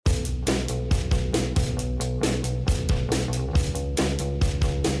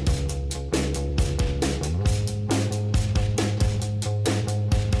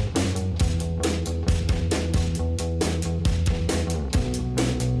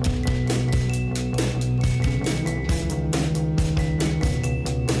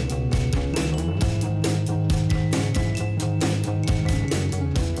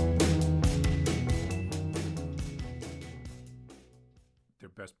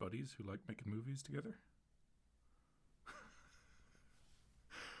buddies who like making movies together.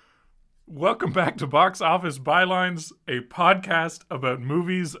 Welcome back to Box Office Bylines, a podcast about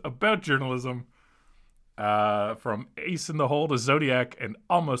movies, about journalism, from Ace in the Hole to Zodiac and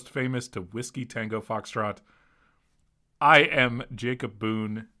Almost Famous to Whiskey Tango Foxtrot. I am Jacob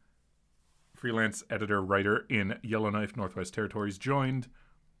Boone, freelance editor, writer in Yellowknife, Northwest Territories, joined,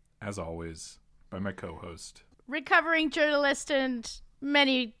 as always, by my co-host, recovering journalist and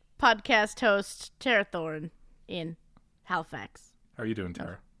many podcast host, Tara Thorne in Halifax. How are you doing,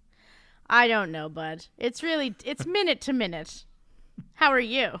 Tara? I don't know, bud. It's minute to minute. How are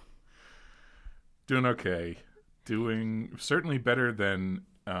you? Doing okay. Doing certainly better than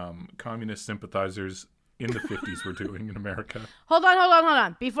communist sympathizers in the 50s were doing in America. Hold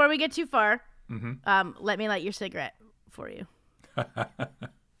on. Before we get too far, let me light your cigarette for you.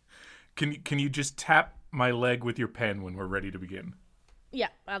 Can you just tap my leg with your pen when we're ready to begin? Yeah,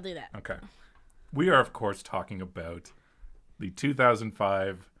 I'll do that. Okay. We are, of course, talking about the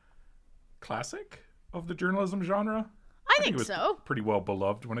 2005 classic of the journalism genre. I think it was so. Pretty well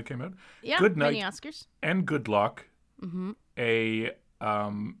beloved when it came out. Yeah, Good Night many Oscars. And Good Luck. Mm-hmm. A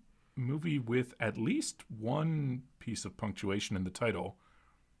movie with at least one piece of punctuation in the title.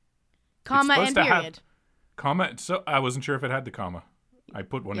 Comma and period. Comma. So I wasn't sure if it had the comma. I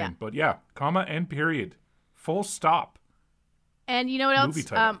put one in, but yeah, comma and period. Full stop. And you know what Movie else?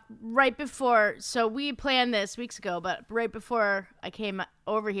 title. Right before, so we planned this weeks ago, but right before I came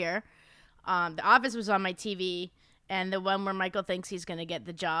over here, The Office was on my TV, and the one where Michael thinks he's going to get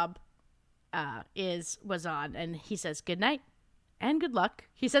the job was on, and he says good night and good luck.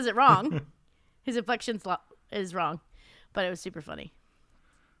 He says it wrong. His inflection is wrong, but it was super funny.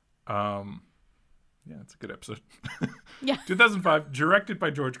 Yeah, it's a good episode. Yeah. 2005, directed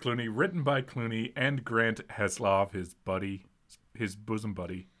by George Clooney, written by Clooney and Grant Heslov, his bosom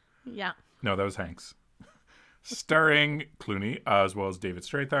buddy. Yeah. No, that was Hanks. Starring Clooney, as well as David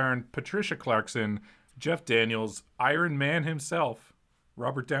Strathairn, Patricia Clarkson, Jeff Daniels, Iron Man himself,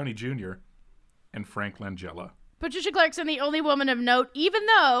 Robert Downey Jr., and Frank Langella. Patricia Clarkson, the only woman of note, even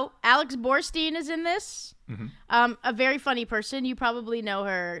though Alex Borstein is in this. Mm-hmm. A very funny person. You probably know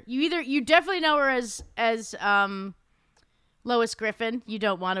her. You definitely know her as Lois Griffin. You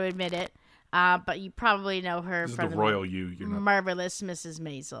don't want to admit it, but you probably know her This from is the royal you. You're not... Marvelous Mrs.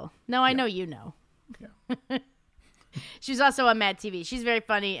 Maisel. No, I know you know. Yeah. She's also on Mad TV. She's very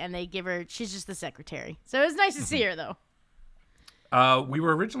funny, and she's just the secretary. So it was nice to see her, though. We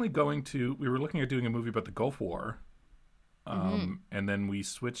were originally we were looking at doing a movie about the Gulf War. And then we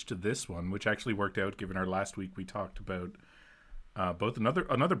switched to this one, which actually worked out given our last week we talked about both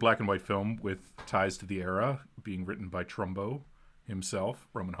another black and white film with ties to the era being written by Trumbo himself,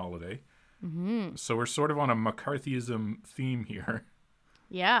 Roman Holiday. Mm-hmm. So we're sort of on a McCarthyism theme here.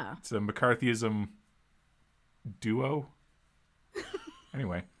 Yeah. It's a McCarthyism duo.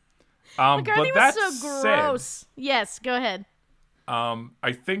 Anyway. McCarthy but that was so gross. Said, yes, go ahead.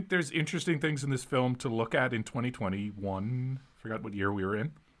 I think there's interesting things in this film to look at in 2021. Forgot what year we were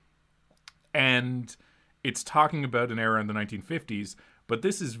in. And it's talking about an era in the 1950s, but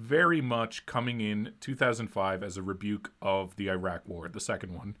this is very much coming in 2005 as a rebuke of the Iraq War, the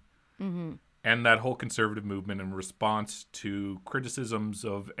second one. Mm-hmm. And that whole conservative movement in response to criticisms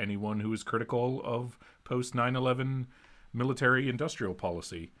of anyone who is critical of post 9/11 military industrial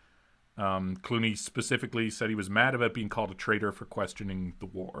policy. Clooney specifically said he was mad about being called a traitor for questioning the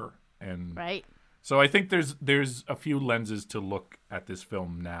war. And right. So I think there's a few lenses to look at this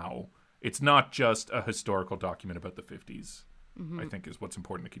film now. It's not just a historical document about the 50s, I think is what's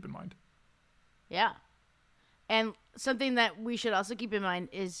important to keep in mind. Yeah. And something that we should also keep in mind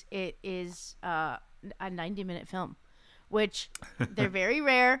is it is a 90-minute film, which they're very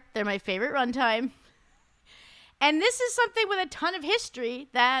rare. They're my favorite runtime. And this is something with a ton of history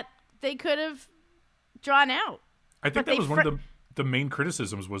that they could have drawn out. I think that was one of the main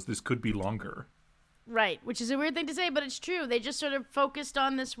criticisms was this could be longer. Right, which is a weird thing to say, but it's true. They just sort of focused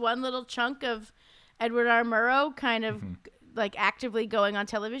on this one little chunk of Edward R. Murrow kind of like actively going on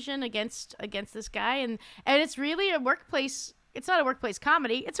television against this guy. And it's really a workplace. It's not a workplace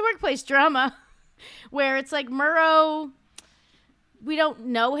comedy. It's a workplace drama where it's like Murrow, we don't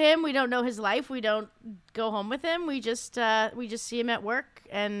know him. We don't know his life. We don't go home with him. We just see him at work,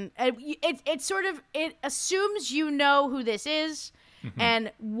 and it assumes you know who this is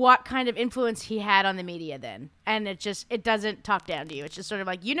and what kind of influence he had on the media then, and it doesn't talk down to you. It's just sort of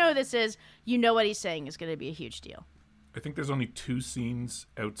like you know who this is. You know what he's saying is going to be a huge deal. I think there's only 2 scenes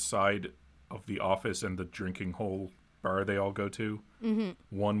outside of the office and the drinking hole bar they all go to. Mm-hmm.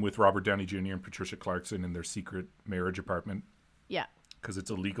 One with Robert Downey Jr. and Patricia Clarkson in their secret marriage apartment. Yeah. because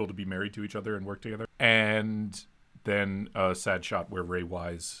it's illegal to be married to each other and work together. And then a sad shot where Ray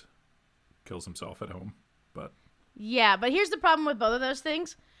Wise kills himself at home. But yeah, but here's the problem with both of those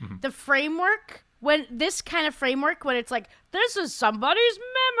things. The framework, when this kind of framework, when it's like, this is somebody's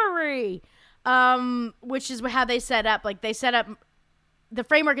memory, which is how they set up. Like, they set up, the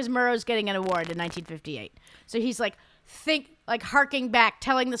framework is Murrow's getting an award in 1958. So he's like, harking back,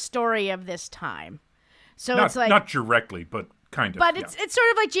 telling the story of this time. So it's like, not directly, but kind of. But it's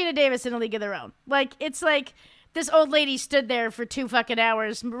sort of like Gina Davis in A League of Their Own. Like, it's like this old lady stood there for 2 fucking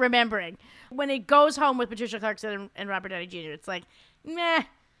hours remembering. When it goes home with Patricia Clarkson and Robert Downey Jr., it's like, meh.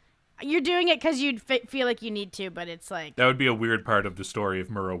 You're doing it because you feel like you need to, but it's like... That would be a weird part of the story if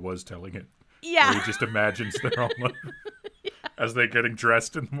Murrow was telling it. Yeah. Where he just imagines their own life as they're getting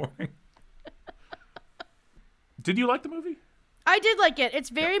dressed in the morning. Did you like the movie? I did like it.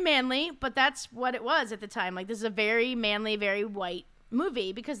 It's very manly, but that's what it was at the time. Like, this is a very manly, very white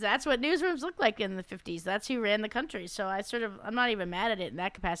movie because that's what newsrooms looked like in the 50s. That's who ran the country. So I'm not even mad at it in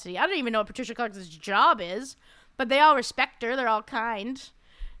that capacity. I don't even know what Patricia Clarkson's job is, but they all respect her. They're all kind.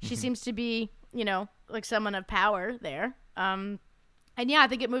 She seems to be, like someone of power there. And yeah, I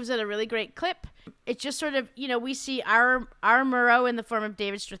think it moves at a really great clip. It's just sort of, we see our Murrow in the form of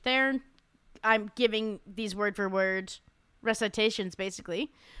David Strathairn. I'm giving these word for word recitations,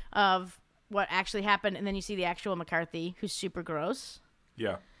 basically, of what actually happened. And then you see the actual McCarthy, who's super gross.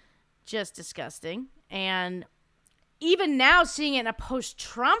 Yeah. Just disgusting. And even now, seeing it in a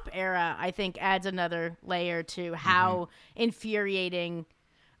post-Trump era, I think adds another layer to how infuriating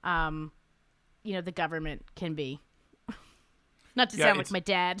the government can be. Not to sound like my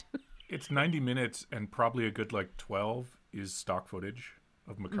dad. It's 90 minutes and probably a good 12 is stock footage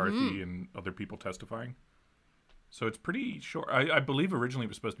of McCarthy and other people testifying. So it's pretty short. I believe originally it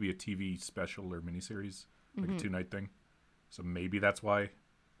was supposed to be a TV special or miniseries, like a 2-night thing. So maybe that's why.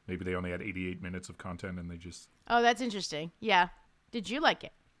 Maybe they only had 88 minutes of content and they just... Oh, that's interesting. Yeah. Did you like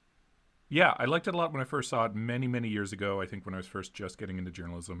it? Yeah, I liked it a lot when I first saw it many, many years ago. I think when I was first just getting into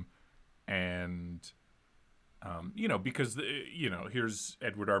journalism. And, because, here's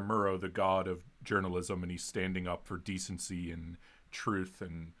Edward R. Murrow, the god of journalism, and he's standing up for decency and truth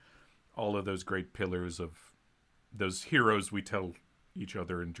and all of those great pillars of those heroes we tell each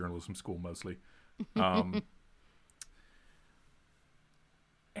other in journalism school mostly.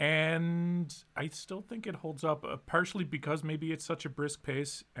 And I still think it holds up, partially because maybe it's such a brisk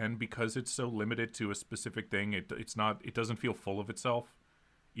pace and because it's so limited to a specific thing. It doesn't feel full of itself,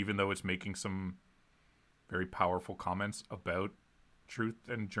 even though it's making some very powerful comments about truth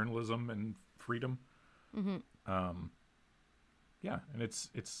and journalism and freedom. Yeah, and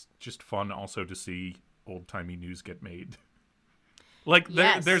it's just fun also to see old-timey news get made.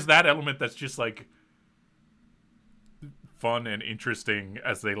 There's that element that's just fun and interesting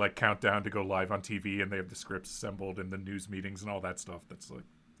as they count down to go live on TV and they have the scripts assembled and the news meetings and all that stuff. That's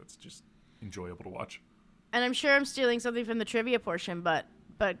just enjoyable to watch. And I'm sure I'm stealing something from the trivia portion, but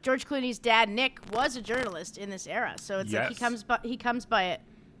George Clooney's dad Nick was a journalist in this era, so it's like he comes by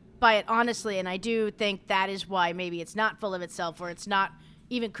it honestly, and I do think that is why maybe it's not full of itself or it's not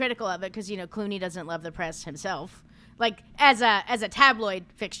even critical of it because Clooney doesn't love the press himself, as a tabloid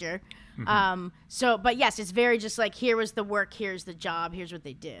fixture. But yes, it's very just here was the work, here's the job, here's what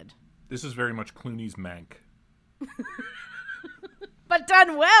they did. This is very much Clooney's Mank. But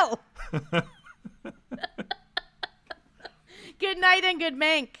done well. Good night and good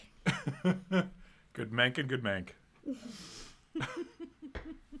Mank. Good Mank and good Mank.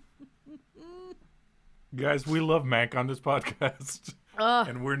 Guys, we love Mank on this podcast.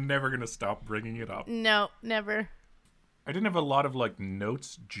 And we're never going to stop bringing it up. No, never. I didn't have a lot of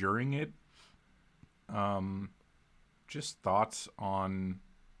notes during it. Just thoughts on,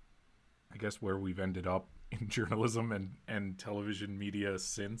 I guess, where we've ended up in journalism and television media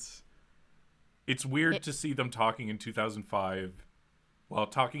since. It's weird to see them talking in 2005, while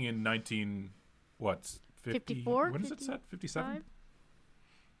talking in 54? When is it set? 57?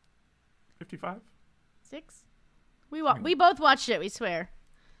 55? 6? We both watched it, we swear.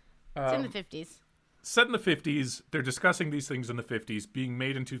 It's in the 50s. Set in the 50s, they're discussing these things in the 50s, being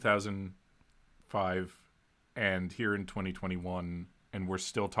made in 2005, and here in 2021, and we're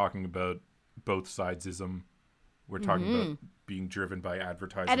still talking about both sidesism. We're talking about being driven by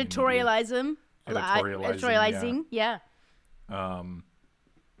advertising. Editorializing, yeah.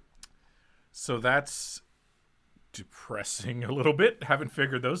 So that's depressing a little bit. Haven't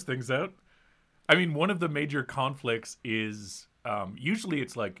figured those things out. I mean, one of the major conflicts is usually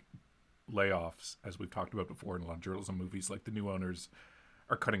it's layoffs, as we've talked about before in a lot of journalism movies. The new owners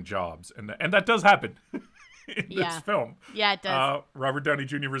are cutting jobs, and that does happen. in Yeah. this film. Yeah, it does. Robert Downey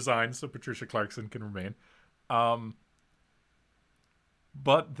Jr. resigns so Patricia Clarkson can remain.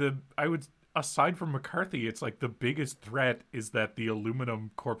 But aside from McCarthy, it's like the biggest threat is that the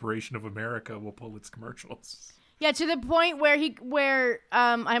Aluminum Corporation of America will pull its commercials. Yeah, to the point where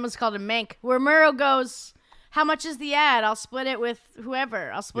I almost called him Mank, where Murrow goes, "How much is the ad? I'll split it with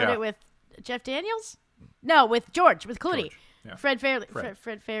whoever. I'll split Yeah. it with Jeff Daniels? No, with George, with Clooney. George, yeah. Fred Fairley, Fred.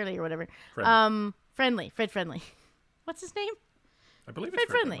 Fred Fairley or whatever. Friendly. Fred Friendly. What's his name? I believe Fred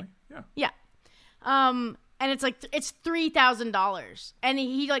it's Fred Friendly. Yeah. Yeah. And it's like it's $3,000, and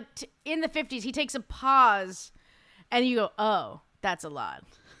he like in the 50s he takes a pause, and you go, "Oh, that's a lot."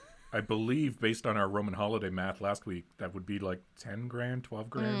 I believe, based on our Roman holiday math last week, that would be like 10 grand, 12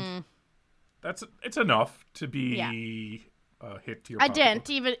 grand. It's enough to be a hit to your A pocketbook.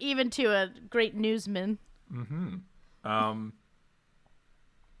 dent, even to a great newsman.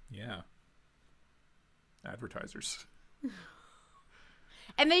 Yeah. Advertisers.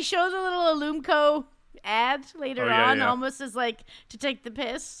 And they show the little Illumco ad later on, yeah. almost as like to take the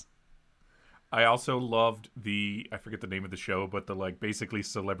piss. I also loved I forget the name of the show, but the like basically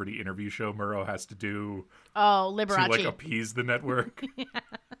celebrity interview show Murrow has to do Oh, to Liberace. like appease the network.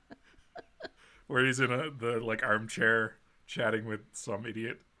 Where he's in the like armchair chatting with some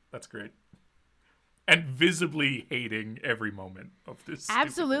idiot. That's great. And visibly hating every moment of this. stupid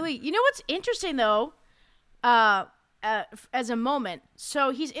Absolutely. You know what's interesting though? As a moment, so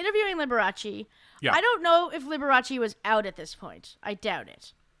he's interviewing Liberace. Yeah. I don't know if Liberace was out at this point. I doubt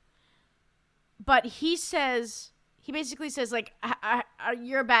it. But he basically says like,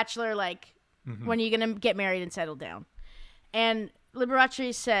 "You're a bachelor. Like, when are you gonna get married and settle down?" And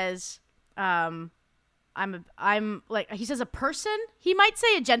Liberace says, I'm like," he says a person. He might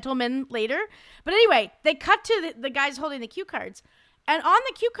say a gentleman later, but anyway, they cut to the guys holding the cue cards, and on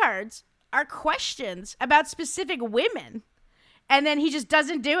the cue cards are questions about specific women, and then he just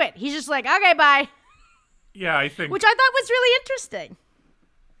doesn't do it. He's just like, "Okay, bye," Yeah, I think. which I thought was really interesting.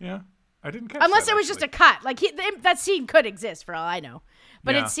 Yeah, I didn't catch Unless that, it was just a actually. cut. Like that scene could exist for all I know.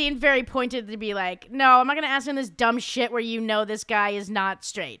 But Yeah. it seemed very pointed to be like, "No, I'm not going to ask him this dumb shit where you know this guy is not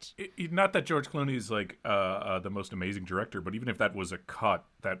straight." Not that George Clooney is like the most amazing director, but even if that was a cut,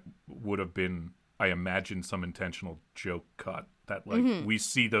 that would have been, I imagine, some intentional joke cut. That like we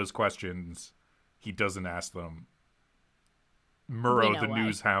see those questions, he doesn't ask them. Murrow, know the why.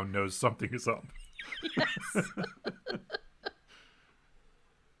 news hound, knows something is up.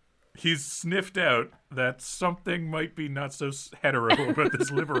 He's sniffed out that something might be not so hetero about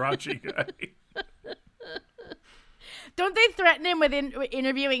this Liberace guy. Don't they threaten him with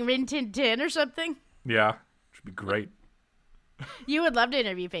interviewing Rin Tin Tin or something? Yeah, should be great. You would love to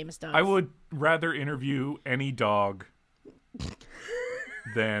interview famous dogs. I would rather interview any dog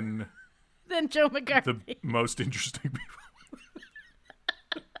than Than Joe the McCarthy. most interesting people.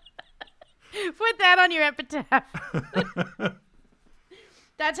 Put that on your epitaph.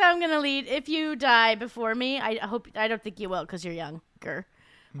 That's how I'm gonna lead. If you die before me, I don't think you will because you're younger.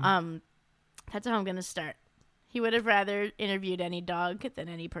 That's how I'm gonna start. He would have rather interviewed any dog than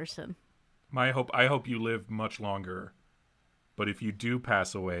any person. I hope you live much longer, but if you do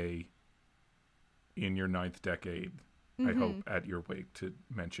pass away in your 9th decade, I hope at your wake to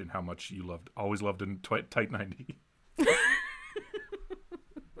mention how much you always loved a tight 90.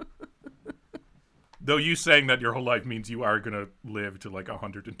 Though you saying that your whole life means you are gonna live to like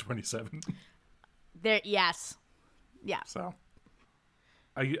 127. Yes. Yeah. So,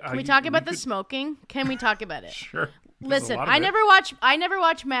 Can we talk about the could- smoking? Can we talk about it? Sure. There's a Listen, lot of I it. never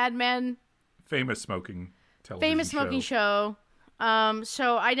watch Mad Men, Famous smoking television famous smoking show.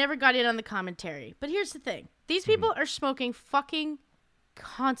 So I never got in on the commentary. But here's the thing: these people are smoking fucking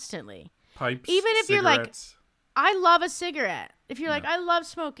constantly. Pipes, Even if you're like- cigarettes. I love a cigarette. If you're like, I love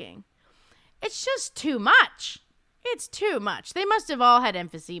smoking, it's just too much. It's too much. They must have all had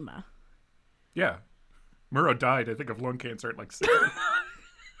emphysema. Yeah. Murrow died, I think, of lung cancer at like 60.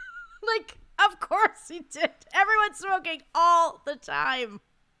 Like, of course he did. Everyone's smoking all the time.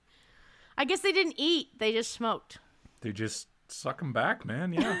 I guess they didn't eat. They just smoked. They just suck them back,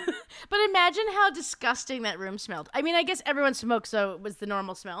 man. Yeah. But imagine how disgusting that room smelled. I mean, I guess everyone smokes, so it was the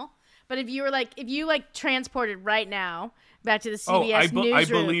normal smell. But if you transported right now back to the CBS newsroom. I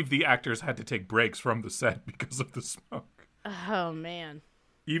believe the actors had to take breaks from the set because of the smoke. Oh, man.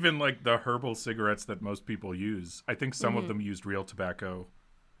 Even like the herbal cigarettes that most people use. I think some Mm-hmm. of them used real tobacco.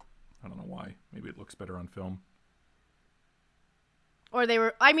 I don't know why. Maybe it looks better on film. Or they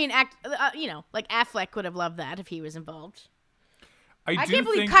were, like Affleck would have loved that if he was involved. I can't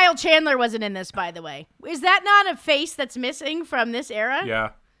believe Kyle Chandler wasn't in this, by the way. Is that not a face that's missing from this era? Yeah.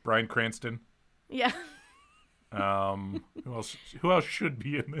 Bryan Cranston. Yeah. Who else? Who else should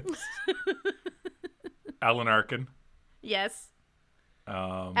be in this? Alan Arkin. Yes.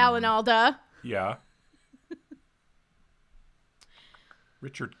 Um, Alan Alda. Yeah.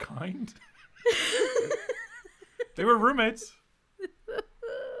 Richard Kind. They were roommates.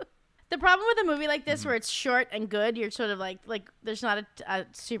 The problem with a movie like this, where it's short and good, you're sort of like there's not a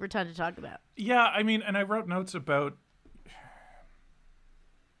super ton to talk about. Yeah, I mean, and I wrote notes about,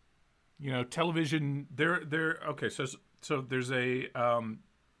 television. Okay. So there's a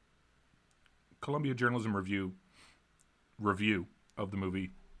Columbia Journalism review of the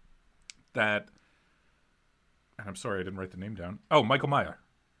movie that, and I'm sorry I didn't write the name down. Oh, Michael Meyer,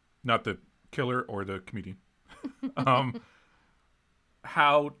 not the killer or the comedian.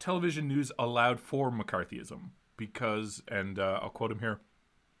 How television news allowed for McCarthyism because, and I'll quote him here,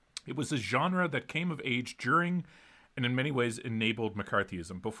 it was a genre that came of age during and in many ways enabled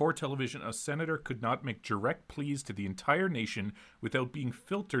McCarthyism. Before television, a senator could not make direct pleas to the entire nation without being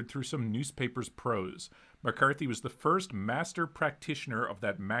filtered through some newspaper's prose. McCarthy was the first master practitioner of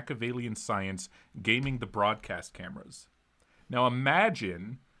that Machiavellian science, gaming the broadcast cameras. Now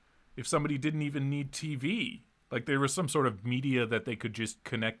imagine if somebody didn't even need TV. Like there was some sort of media that they could just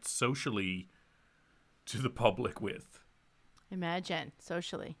connect socially to the public with. Imagine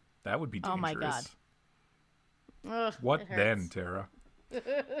socially. That would be dangerous. Oh my God. Ugh, what then, Tara?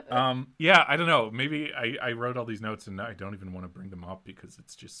 Yeah, I don't know. Maybe I wrote all these notes and I don't even want to bring them up because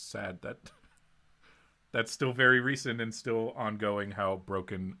it's just sad that that's still very recent and still ongoing, how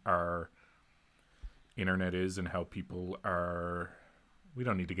broken our internet is and how people are. We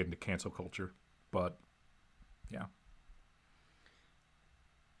don't need to get into cancel culture, but yeah.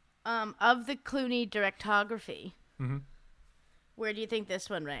 Of the Clooney directography, where do you think this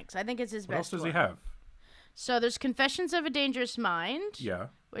one ranks? I think it's his best. What else does one. he have? So there's Confessions of a Dangerous Mind. Yeah.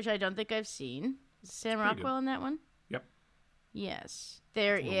 Which I don't think I've seen. Is Sam Rockwell in that one? Yep. Yes.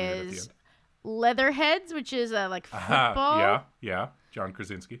 There It's is Leatherheads, which is like football. Yeah. John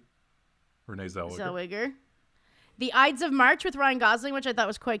Krasinski. Renee Zellweger. The Ides of March with Ryan Gosling, which I thought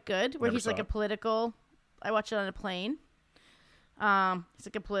was quite good, where Never he's like saw a political. I watched it on a plane. He's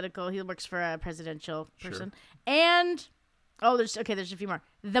like a political. He works for a presidential person. Sure. And there's a few more.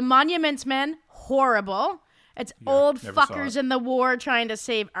 The Monuments Men, horrible. It's old fuckers in the war trying to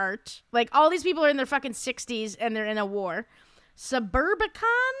save art. Like all these people are in their fucking 60s and they're in a war. Suburbicon,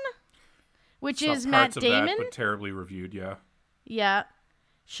 which is Matt Damon, that, but terribly reviewed. Yeah. Yeah,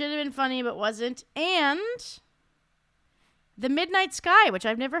 should have been funny but wasn't. And The Midnight Sky, which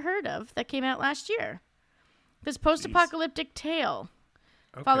I've never heard of, that came out last year. This post-apocalyptic tale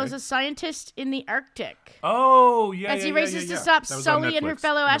follows a scientist in the Arctic. Oh, yeah, as he races to stop Sully and her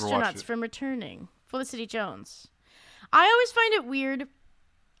fellow astronauts from returning. Felicity Jones. I always find it weird.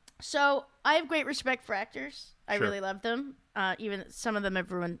 So I have great respect for actors. I really love them. Even some of them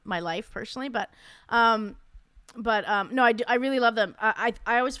have ruined my life personally, but no, I really love them. I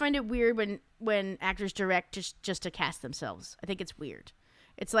always find it weird when actors direct just to cast themselves. I think it's weird.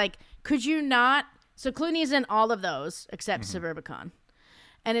 It's like, could you not? So Clooney's in all of those except Suburbicon.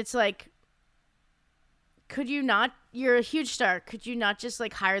 And it's like, could you not? You're a huge star. Could you not just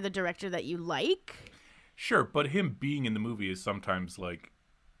like hire the director that you like? Sure, but him being in the movie is sometimes like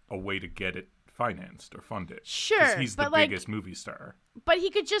a way to get it financed or funded. Sure, he's the biggest movie star. But he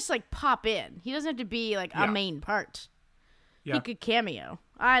could just like pop in. He doesn't have to be like a main part. Yeah. He could cameo.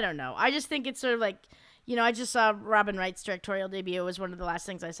 I don't know. I just think it's sort of like, I just saw Robin Wright's directorial debut. It was one of the last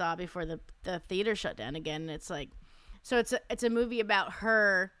things I saw before the theater shut down again. And it's like, so it's a movie about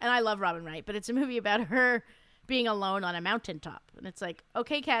her, and I love Robin Wright, but it's a movie about her being alone on a mountaintop. And it's like,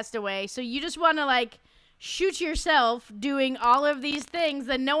 okay, Castaway, so you just want to like shoot yourself doing all of these things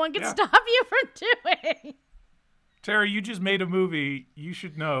that no one can stop you from doing. Tara, you just made a movie. You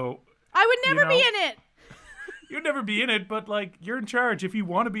should know. I would never be in it. You'd never be in it, but like you're in charge. If you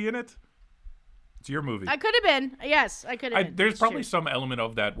want to be in it, it's your movie. I could have been. Yes, I could have been. There's probably some element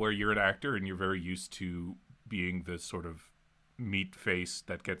of that where you're an actor and you're very used to being the sort of meat face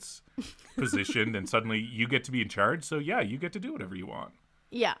that gets positioned and suddenly you get to be in charge. So yeah, you get to do whatever you want.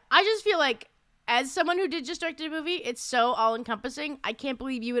 Yeah. I just feel like as someone who did just direct a movie, it's so all encompassing. I can't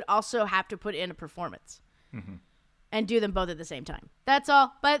believe you would also have to put in a performance and do them both at the same time. That's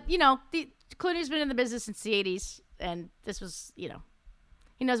all. But Clooney's been in the business since the 80s and this was, he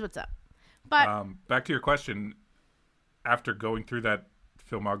knows what's up. But back to your question, after going through that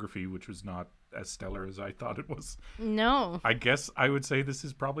filmography, which was not as stellar as I thought it was. No. I guess I would say this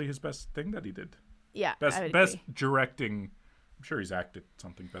is probably his best thing that he did. Yeah. Best directing. I'm sure he's acted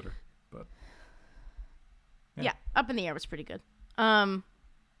something better, but yeah, Up in the Air was pretty good.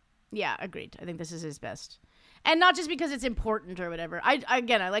 Yeah, agreed. I think this is his best. And not just because it's important or whatever. I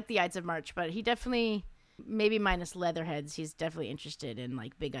like the Ides of March, but he definitely, maybe minus Leatherheads, he's definitely interested in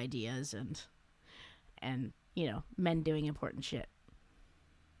like big ideas and men doing important shit.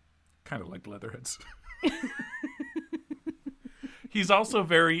 Kind of like Leatherheads. He's also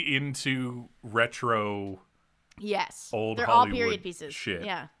very into retro. Yes, old they're Hollywood all period pieces. shit.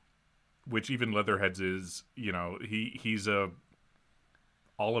 Yeah, Which even Leatherheads is. He's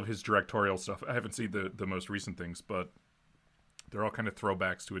all of his directorial stuff. I haven't seen the most recent things, but they're all kind of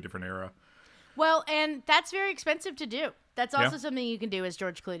throwbacks to a different era. well, and that's very expensive to do. That's also something you can do as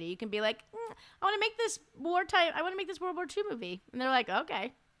George Clooney. You can be like, I want to make this wartime. I want to make this World War II movie, and they're like,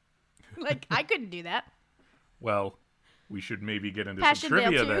 okay. Like, I couldn't do that. Well, we should maybe get into Passion some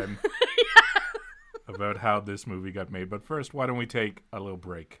trivia Dale, then about how this movie got made. But first, why don't we take a little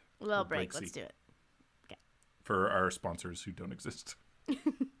break? A little break. Let's do it. For our sponsors who don't exist. We'll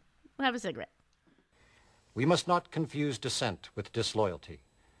have a cigarette. We must not confuse dissent with disloyalty.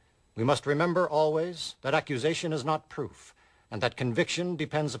 We must remember always that accusation is not proof, and that conviction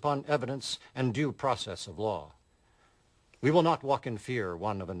depends upon evidence and due process of law. We will not walk in fear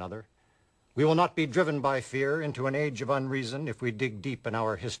one of another. We will not be driven by fear into an age of unreason if we dig deep in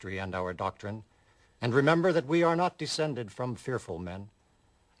our history and our doctrine. And remember that we are not descended from fearful men,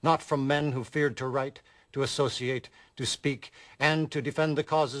 not from men who feared to write, to associate, to speak, and to defend the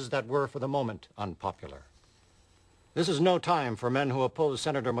causes that were for the moment unpopular. This is no time for men who oppose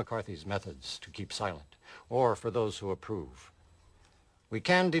Senator McCarthy's methods to keep silent, or for those who approve. We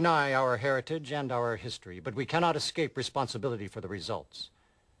can deny our heritage and our history, but we cannot escape responsibility for the results.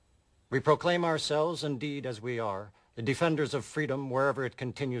 We proclaim ourselves, indeed, as we are, the defenders of freedom wherever it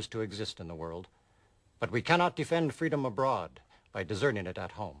continues to exist in the world, but we cannot defend freedom abroad by deserting it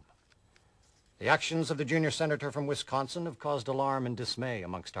at home. The actions of the junior senator from Wisconsin have caused alarm and dismay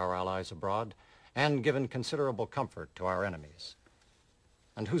amongst our allies abroad and given considerable comfort to our enemies.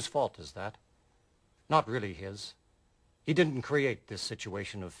 And whose fault is that? Not really his. He didn't create this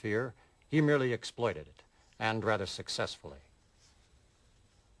situation of fear. He merely exploited it, and rather successfully.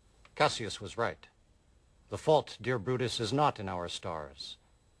 Cassius was right. The fault, dear Brutus, is not in our stars,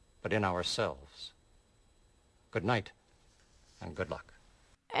 but in ourselves. Good night, and good luck.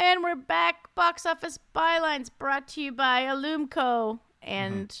 And we're back. Box office bylines brought to you by Illumco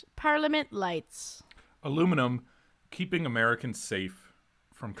and Parliament Lights. Aluminum, keeping Americans safe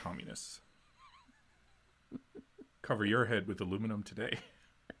from communists. Cover your head with aluminum today.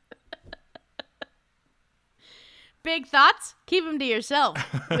 Big thoughts? Keep them to yourself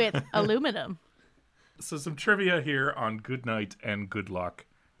with aluminum. So some trivia here on Good Night and Good Luck.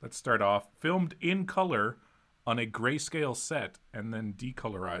 Let's start off. Filmed in color on a grayscale set and then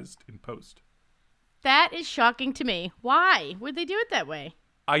decolorized in post. That is shocking to me. Why would they do it that way?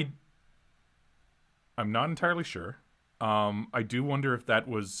 I'm not entirely sure. I do wonder if that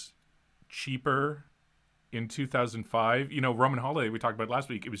was cheaper in 2005. Roman Holiday, we talked about last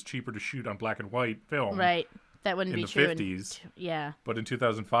week, it was cheaper to shoot on black and white film. Right. That wouldn't be true. In the 50s. Yeah. But in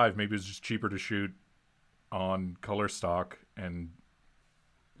 2005, maybe it was just cheaper to shoot on color stock and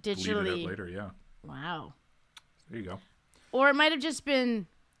digitally bleed it out later. Yeah. Wow. There you go. Or it might have just been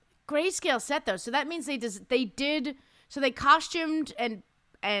grayscale set though. So that means they costumed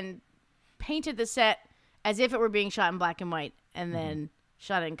and painted the set as if it were being shot in black and white and then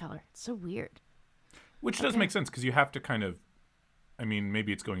shot it in color. It's so weird. Which does make sense because you have to kind of,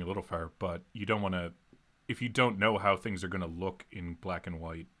 maybe it's going a little far, but you don't want to, if you don't know how things are going to look in black and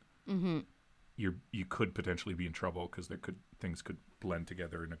white, you could potentially be in trouble because things could blend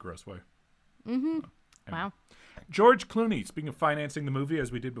together in a gross way. Anyway. Wow. George Clooney, speaking of financing the movie,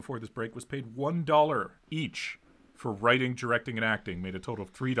 as we did before this break, was paid $1 each for writing, directing, and acting. Made a total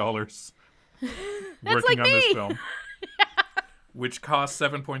of $3 working on this film, which cost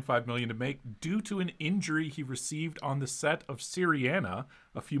 $7.5 million to make due to an injury he received on the set of Syriana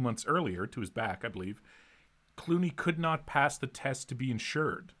a few months earlier to his back, I believe. Clooney could not pass the test to be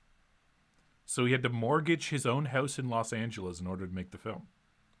insured, so he had to mortgage his own house in Los Angeles in order to make the film.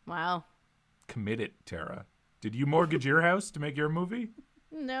 Wow. Commit it, Tara. Did you mortgage your house to make your movie?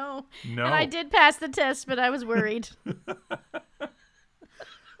 No. No. And I did pass the test, but I was worried.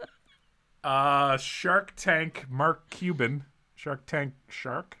 Shark Tank Mark Cuban. Shark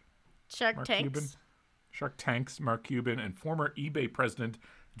Tanks Mark Cuban and former eBay president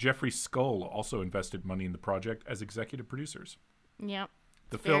Jeffrey Skull also invested money in the project as executive producers. Yep.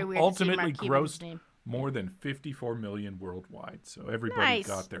 The film ultimately grossed more than $54 million worldwide, so everybody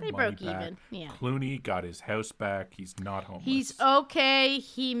got their money broke back. Even. Yeah. Clooney got his house back. He's not homeless. He's okay.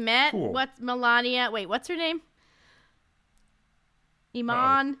 He met Cool. Melania? Wait, what's her name?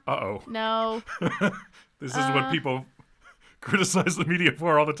 Iman? Uh-oh. No. This is what people criticize the media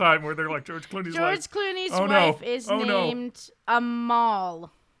for all the time, where they're like, George Clooney's Clooney's oh, wife no. is Oh, no. named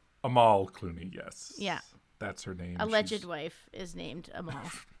Amal. Amal Clooney, yes. Yeah. That's her name. Alleged wife is named Amal.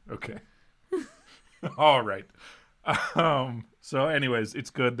 Okay. All right. So anyways, it's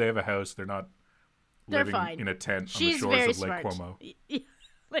good. They have a house. They're not They're living fine. in a tent She's on the very shores of Lake smart. Como.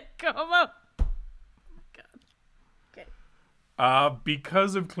 Lake Como.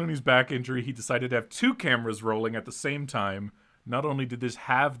 Because of Clooney's back injury, he decided to have 2 cameras rolling at the same time. Not only did this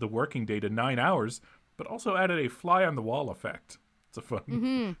halve the working day to 9 hours, but also added a fly-on-the-wall effect. It's a fun.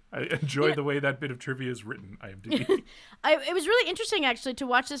 Mm-hmm. I enjoy the way that bit of trivia is written. IMDb. It was really interesting, actually, to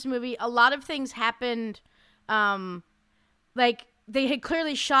watch this movie. A lot of things happened, like they had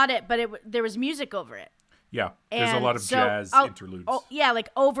clearly shot it, but there was music over it. Yeah, there's a And lot of so- jazz interludes. Oh, yeah, like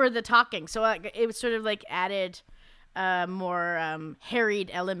over the talking. So it was sort of like added more harried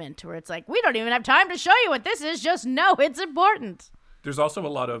element where it's like, we don't even have time to show you what this is. Just know it's important. There's also a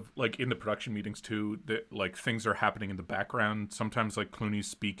lot of, like, in the production meetings, too, that, like, things are happening in the background. Sometimes, like, Clooney's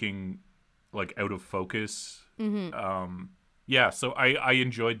speaking, like, out of focus. Mm-hmm. Yeah, so I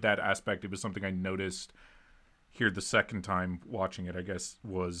enjoyed that aspect. It was something I noticed here the second time watching it, I guess,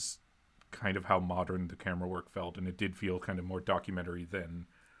 was kind of how modern the camera work felt. And it did feel kind of more documentary than,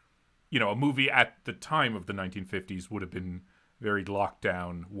 you know, a movie at the time of the 1950s would have been very locked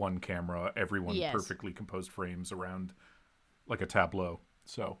down, one camera, everyone Yes. perfectly composed frames around like a tableau.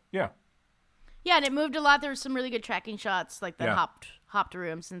 So, yeah. Yeah, and it moved a lot. There were some really good tracking shots, like that Yeah. hopped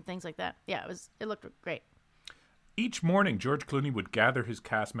rooms and things like that. Yeah, it looked great. Each morning, George Clooney would gather his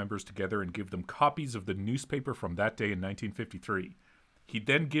cast members together and give them copies of the newspaper from that day in 1953. He'd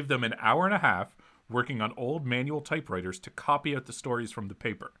then give them an hour and a half working on old manual typewriters to copy out the stories from the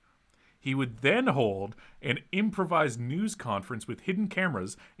paper. He would then hold an improvised news conference with hidden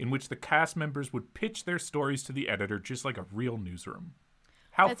cameras in which the cast members would pitch their stories to the editor just like a real newsroom.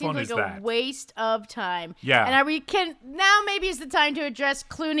 How That fun seems is like that? a waste of time. Yeah. And now maybe is the time to address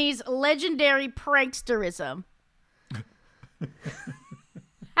Clooney's legendary pranksterism.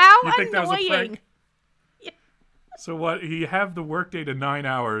 How You think that was a annoying! prank? So what? He have the workday to 9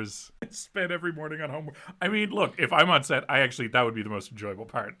 hours and spend every morning on homework. I mean, look, if I'm on set, that would be the most enjoyable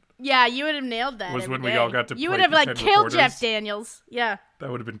part. Yeah, you would have nailed that. Was every when we day. all got to You play would have like pretend killed reporters. Jeff Daniels. Yeah.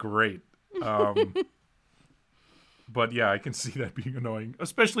 That would have been great. But yeah, I can see that being annoying,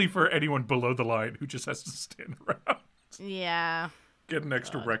 especially for anyone below the line who just has to stand around, Yeah. get an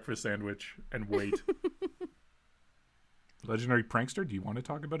extra breakfast sandwich, and wait. Legendary prankster, do you want to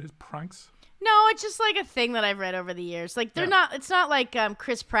talk about his pranks? No, it's just like a thing that I've read over the years. Like they're Yeah. not. It's not like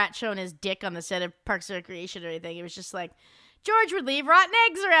Chris Pratt showing his dick on the set of Parks and Recreation or anything. It was just like George would leave rotten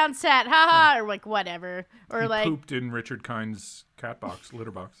eggs around set, haha, or like whatever, or He like pooped in Richard Kind's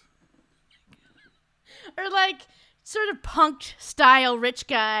litter box. or like sort of punked style rich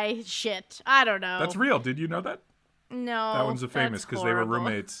guy shit. I don't know. That's real. Did you know that? No, That one's a famous because they were horrible.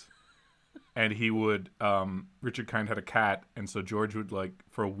 roommates. And he would, Richard Kind had a cat, and so George would, like,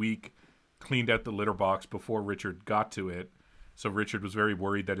 for a week, cleaned out the litter box before Richard got to it. So Richard was very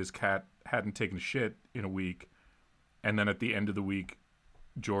worried that his cat hadn't taken a shit in a week. And then at the end of the week,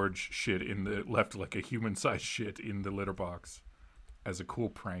 George left like a human-sized shit in the litter box as a cool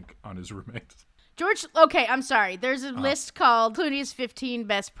prank on his roommate. George, okay, I'm sorry. There's a list called Clooney's 15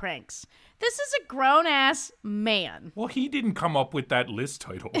 Best Pranks. This is a grown-ass man. Well, he didn't come up with that list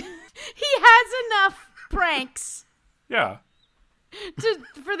title. He has enough pranks Yeah.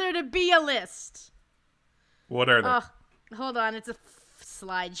 for there to be a list. What are they? Oh, hold on. It's a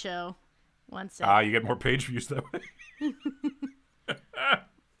slideshow. One second. You get more page views that way.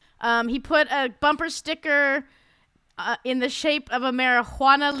 He put a bumper sticker in the shape of a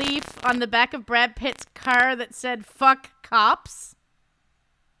marijuana leaf on the back of Brad Pitt's car that said, "Fuck cops."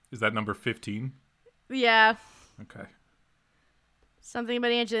 Is that number 15? Yeah. Okay. Something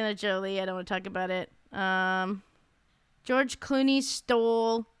about Angelina Jolie. I don't want to talk about it. George Clooney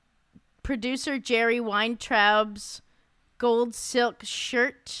stole producer Jerry Weintraub's gold silk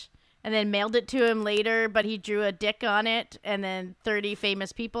shirt and then mailed it to him later, but he drew a dick on it, and then 30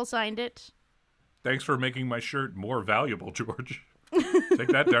 famous people signed it. Thanks for making my shirt more valuable, George. Take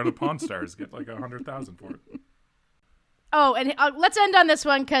that down to Pawn Stars. Get like 100,000 for it. Oh, and let's end on this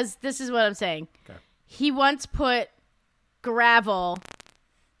one because this is what I'm saying. Okay. He once put gravel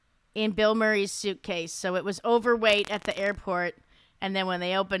in Bill Murray's suitcase, so it was overweight at the airport, and then when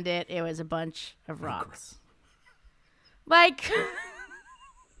they opened it, it was a bunch of rocks. Like,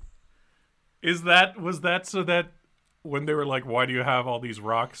 Was that so that when they were like, "Why do you have all these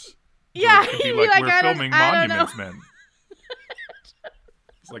rocks?" yeah, George could he'd be be like, "We're filming I don't know. Monuments Men."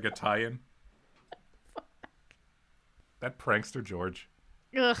 It's like a tie-in. That prankster George.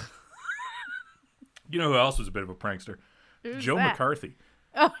 Ugh. You know who else was a bit of a prankster? Who's Joe that? McCarthy.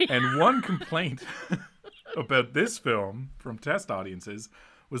 Oh, yeah. And one complaint about this film from test audiences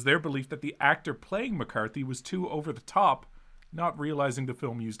was their belief that the actor playing McCarthy was too over the top, not realizing the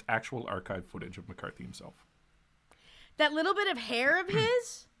film used actual archive footage of McCarthy himself. That little bit of hair of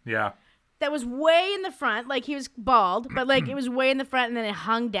his Yeah. that was way in the front, like he was bald, but like it was way in the front and then it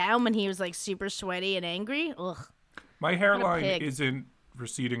hung down when he was like super sweaty and angry. Ugh. My hairline pig. isn't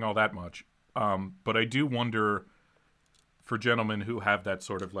receding all that much, but I do wonder for gentlemen who have that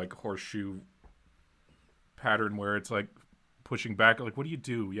sort of like horseshoe pattern where it's like pushing back, like what do you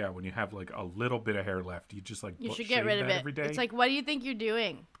do? Yeah, when you have like a little bit of hair left, you just like You should shave get rid of that it. every day. It's like, what do you think you're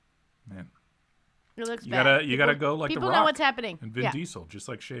doing? Man, It looks you bad. gotta go like people The Rock know what's happening. and Vin Yeah. Diesel, just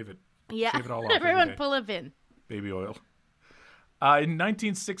like shave it, Yeah. shave it all off every Everyone day. pull a Vin. Baby oil. In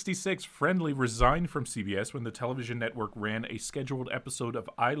 1966, Friendly resigned from CBS when the television network ran a scheduled episode of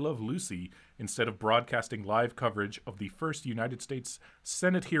I Love Lucy instead of broadcasting live coverage of the first United States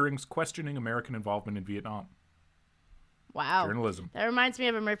Senate hearings questioning American involvement in Vietnam. Wow. Journalism, That reminds me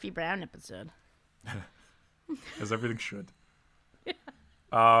of a Murphy Brown episode. as everything should.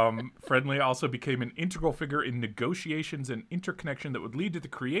 Friendly also became an integral figure in negotiations and interconnection that would lead to the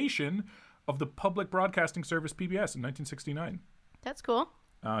creation of the public broadcasting service PBS in 1969. That's cool.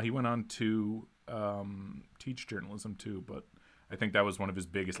 He went on to teach journalism too, but I think that was one of his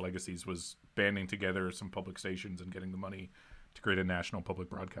biggest legacies, was banding together some public stations and getting the money to create a national public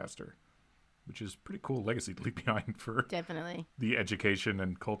broadcaster, which is a pretty cool legacy to leave behind for Definitely. the education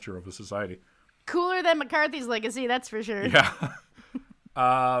and culture of a society. Cooler than McCarthy's legacy, that's for sure. Yeah.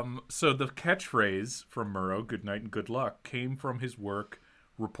 So the catchphrase from Murrow, "Good night and good luck," came from his work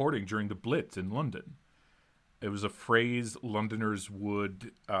reporting during the Blitz in London. It was a phrase Londoners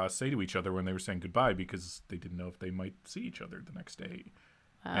would say to each other when they were saying goodbye because they didn't know if they might see each other the next day.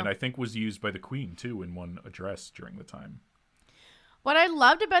 Wow. And I think was used by the Queen, too, in one address during the time. What I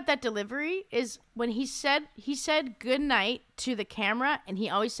loved about that delivery is when he said good night to the camera and he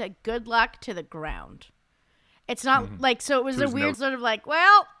always said good luck to the ground. It's not like, so it was To a his weird note. sort of like,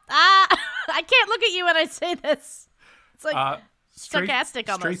 well, I can't look at you when I say this. It's like sarcastic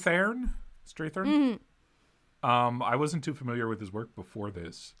almost. Strathern? I wasn't too familiar with his work before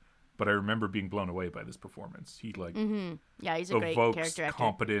this, but I remember being blown away by this performance. He Yeah, he's a great evokes character actor.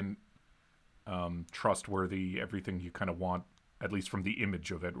 competent, trustworthy, everything you kind of want, at least from the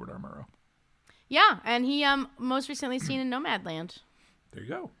image of Edward R. Murrow. Yeah, and he most recently seen in Nomadland. There you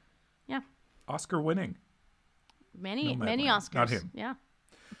go. Yeah. Oscar winning. Many Nomadland. Oscars. Not him. Yeah.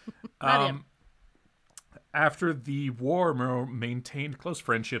 Not him. After the war, Murrow maintained close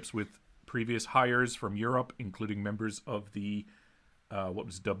friendships with previous hires from Europe, including members of the what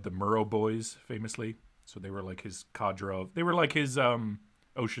was dubbed the Murrow Boys, famously. So they were like his cadre of, they were like his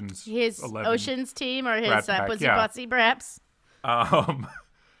Ocean's His 11 Ocean's team or his Rat Pack, Pussy yeah. Potsy, perhaps.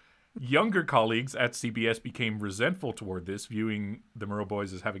 Younger colleagues at CBS became resentful toward this, viewing the Murrow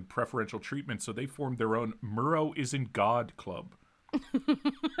Boys as having preferential treatment, so they formed their own Murrow Isn't God Club.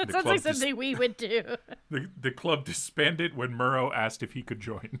 That sounds like something we would do. The club disbanded when Murrow asked if he could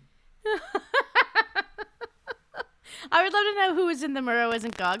join. I would love to know who is in the Murrow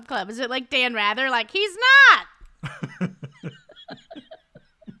Isn't God Club. Is it like Dan Rather? Like, he's not!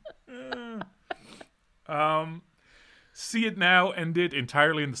 See It Now ended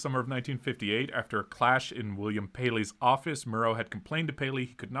entirely in the summer of 1958. After a clash in William Paley's office, Murrow had complained to Paley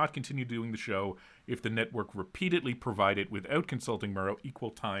he could not continue doing the show if the network repeatedly provided, without consulting Murrow,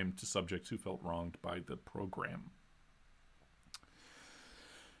 equal time to subjects who felt wronged by the program.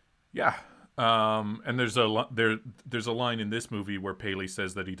 Yeah. And there's a line in this movie where Paley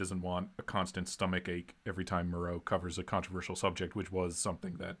says that he doesn't want a constant stomach ache every time Murrow covers a controversial subject, which was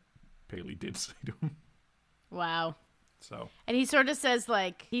something that Paley did say to him. Wow. So And he sort of says,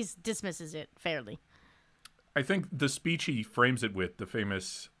 like, he dismisses it fairly. I think the speech he frames it with, the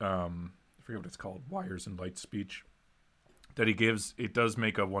famous, I forget what it's called, Wires and Lights speech that he gives, it does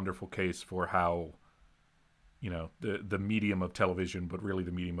make a wonderful case for how, you know, the medium of television, but really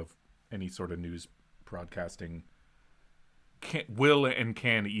the medium of any sort of news broadcasting will and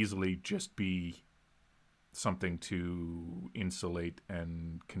can easily just be something to insulate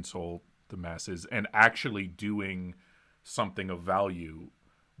and console the masses, and actually doing something of value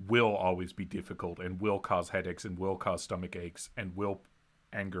will always be difficult and will cause headaches and will cause stomach aches and will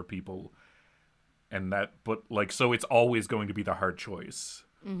anger people, and that, but like, so it's always going to be the hard choice.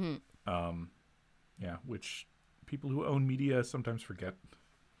 Yeah, which people who own media sometimes forget.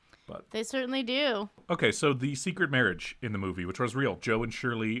 But They certainly do. okay, so the secret marriage in the movie, which was real, Joe and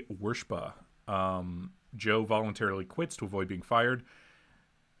Shirley Wershba, Joe voluntarily quits to avoid being fired.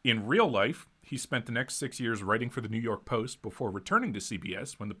 In real life, he spent the next 6 years writing for the New York Post before returning to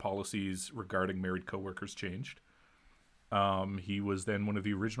CBS when the policies regarding married coworkers changed. He was then one of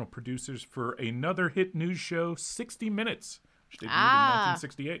the original producers for another hit news show, 60 Minutes, which debuted in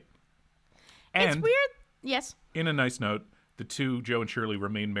 1968. And It's weird. Yes. in a nice note, the two, Joe and Shirley,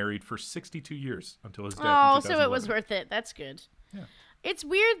 remained married for 62 years until his death Oh, in 2011. so it was worth it. That's good. Yeah. It's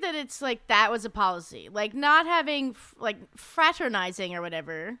weird that it's like that was a policy, like not having like fraternizing or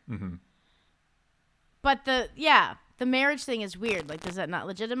whatever. Mm-hmm. But the marriage thing is weird. Like, does that not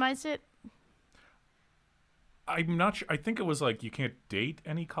legitimize it? I'm not sure. I think it was like you can't date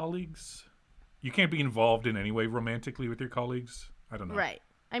any colleagues. You can't be involved in any way romantically with your colleagues. I don't know. Right.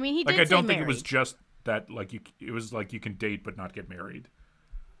 I mean, he Like, did I don't say think it was married. just that. Like, it was like you can date but not get married.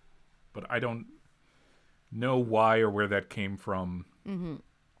 But I don't know why or where that came from. Mm-hmm.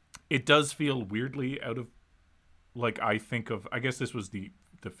 It does feel weirdly out of. Like, I guess this was the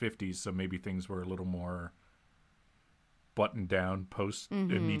 50s, so maybe things were a little more buttoned down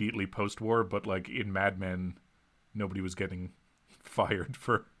immediately post-war. But like in Mad Men, nobody was getting fired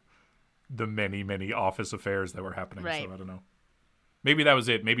for the many, many office affairs that were happening. Right. So I don't know. Maybe that was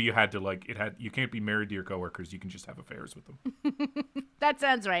it. Maybe you had to you can't be married to your coworkers. You can just have affairs with them. That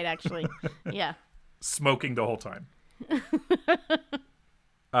sounds right, actually. Yeah. Smoking the whole time.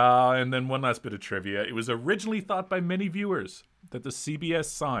 And then one last bit of trivia. It was originally thought by many viewers that the CBS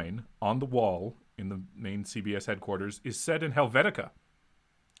sign on the wall in the main CBS headquarters is set in Helvetica,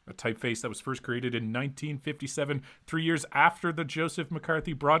 a typeface that was first created in 1957, 3 years after the Joseph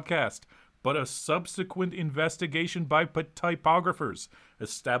McCarthy broadcast. But a subsequent investigation by typographers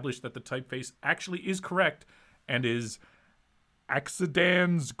established that the typeface actually is correct and is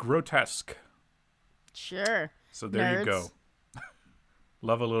Accidans Grotesque. Sure. So there you Nerds. go.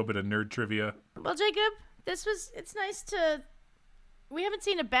 Love a little bit of nerd trivia. Well, Jacob, it's nice to. We haven't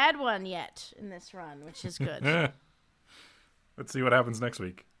seen a bad one yet in this run, which is good. Let's see what happens next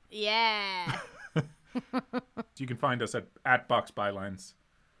week. Yeah. You can find us at Box Bylines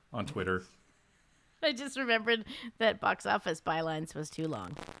on Twitter. I just remembered that Box Office Bylines was too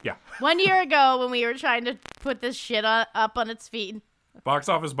long. Yeah. 1 year ago, when we were trying to put this shit up on its feet. Box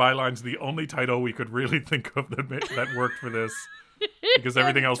Office Bylines, the only title we could really think of that worked for this. Because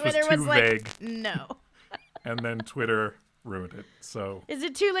everything else was Twitter too like, vague. No. And then Twitter ruined it. So Is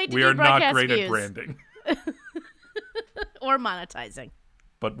it too late to we do are not broadcast great views? at branding. Or monetizing.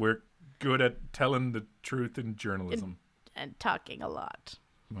 But we're good at telling the truth in journalism. And talking a lot.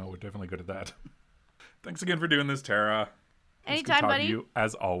 Well, we're definitely good at that. Thanks again for doing this, Tara. Anytime, talk buddy. to you,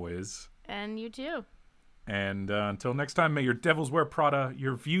 as always. And you too. And until next time, may your devils wear Prada,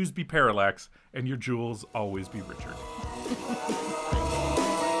 your views be parallax, and your jewels always be Richard.